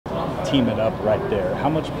team it up right there. How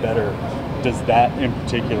much better does that in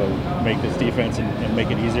particular make this defense and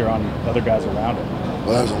make it easier on other guys around it?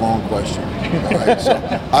 Well, that was a long question. All right, so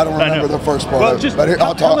I don't remember the first part. Well, of it, just but here,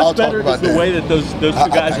 how much better about is the way that those two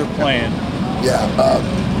guys are playing? Yeah,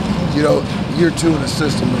 you know, year 2 in the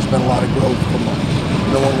system, there's been a lot of growth from a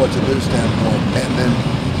knowing what to do standpoint, and then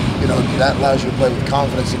you know that allows you to play with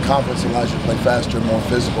confidence, and confidence allows you to play faster, more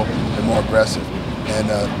physical, and more aggressive. And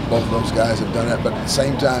both of those guys have done that. But at the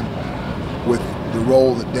same time, with the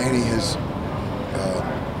role that Danny has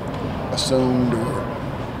assumed, or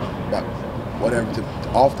whatever,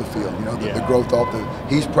 off the field, you know, the growth off the,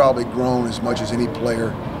 he's probably grown as much as any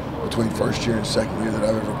player between first year and second year that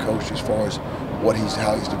I've ever coached, as far as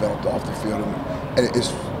how he's developed off the field, and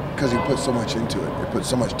it's because he put so much into it. He put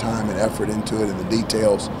so much time and effort into it, and the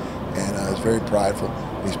details, and he's very prideful.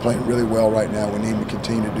 He's playing really well right now. We need him to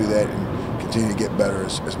continue to do that and continue to get better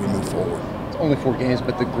as we move forward. It's only 4 games,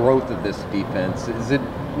 but the growth of this defense, is it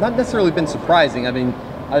not necessarily been surprising? I mean,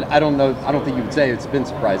 I don't know. I don't think you would say it's been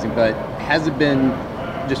surprising, but has it been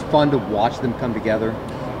just fun to watch them come together?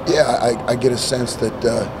 Yeah, I get a sense that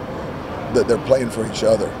that they're playing for each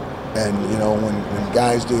other, and you know, when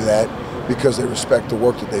guys do that, because they respect the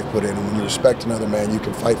work that they've put in, and when you respect another man, you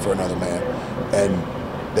can fight for another man, and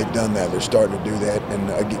they've done that. They're starting to do that, and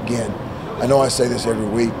again, I know I say this every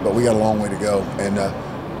week, but we got a long way to go, and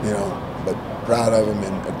you know, but proud of them,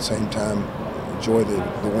 and at the same time, enjoy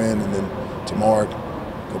the win, and then tomorrow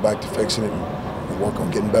go back to fixing it and work on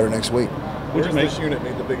getting better next week. Where's this unit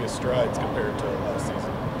made the biggest strides compared to last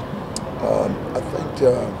season? I think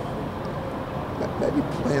maybe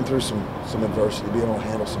playing through some adversity, being able to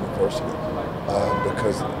handle some adversity,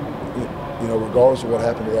 because you know, regardless of what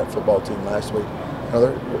happened to that football team last week, you know,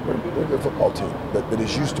 they're a good football team, but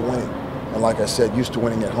is used to winning, and like I said, used to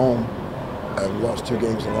winning at home. We lost 2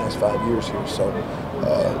 games in the last 5 years here, so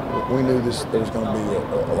we knew there was going to be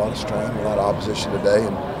a lot of strain, a lot of opposition today,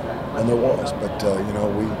 and there was. But you know,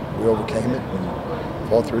 we overcame it and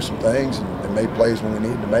fought through some things and made plays when we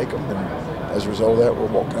needed to make them. And as a result of that, we're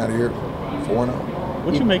walking out of here 4-0.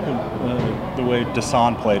 What do you make of the way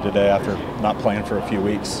Deshaun played today after not playing for a few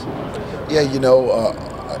weeks? Yeah, you know,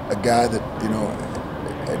 a guy that, you know,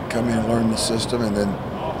 had come in and learned the system, and then,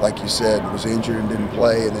 like you said, was injured and didn't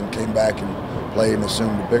play, and then came back and played and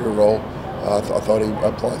assumed a bigger role. I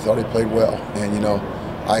thought he played well, and you know,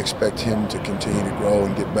 I expect him to continue to grow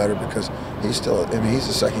and get better, because he's still, I mean, he's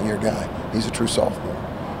a second-year guy. He's a true sophomore.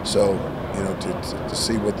 So, you know, to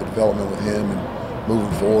see what the development with him and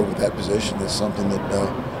moving forward with that position is something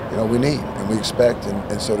that you know, we need and we expect,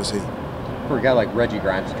 and so does he. For a guy like Reggie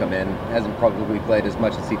Grimes to come in, hasn't probably played as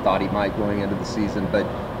much as he thought he might going into the season, but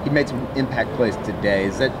he made some impact plays today.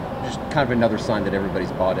 Is that just kind of another sign that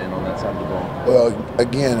everybody's bought in on that side of the ball? Well,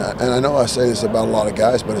 again, and I know I say this about a lot of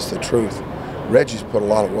guys, but it's the truth. Reggie's put a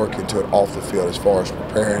lot of work into it off the field, as far as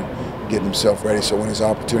preparing, getting himself ready, so when his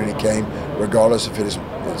opportunity came, regardless if it is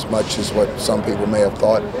as much as what some people may have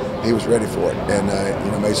thought, he was ready for it, and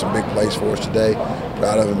you know, made some big plays for us today.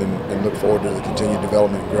 Proud of him, and look forward to the continued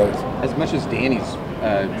development and growth. As much as Danny's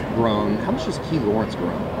grown, how much has Key Lawrence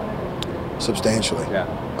grown? Substantially.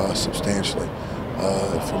 Yeah. Substantially.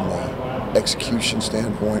 From an execution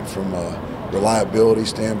standpoint, from a reliability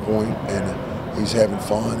standpoint, and he's having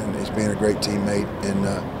fun, and he's being a great teammate, and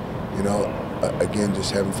you know, again,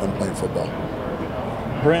 just having fun playing football.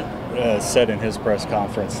 Brent said in his press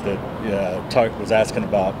conference that was asking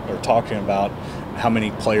about, or talking about, how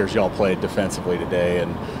many players y'all played defensively today,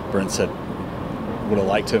 and Brent said would have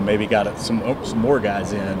liked to have maybe got some more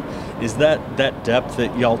guys in. Is that depth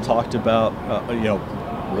that y'all talked about, you know,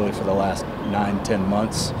 really for the last 9-10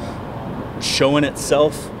 months, showing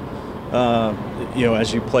itself, you know,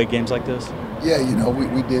 as you play games like this? Yeah, you know,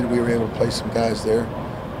 we did. We were able to play some guys there,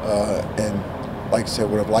 and like I said,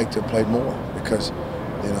 would have liked to have played more, because,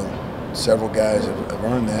 you know, several guys have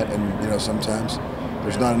earned that, and you know, sometimes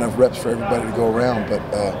there's not enough reps for everybody to go around. But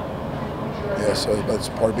yeah, so that's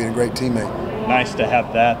part of being a great teammate. Nice to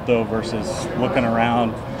have that, though, versus looking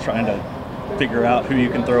around trying to figure out who you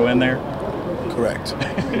can throw in there. Correct.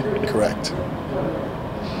 Correct.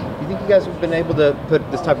 You think you guys have been able to put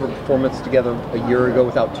this type of performance together a year ago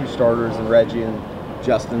without 2 starters and Reggie and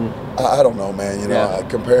Justin? I don't know, man. You know, Yeah.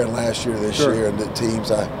 Comparing last year to this Sure. year and the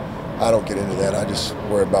teams, I don't get into that. I just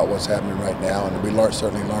worry about what's happening right now, and we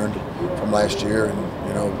certainly learned from last year, and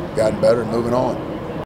you know, gotten better and moving on.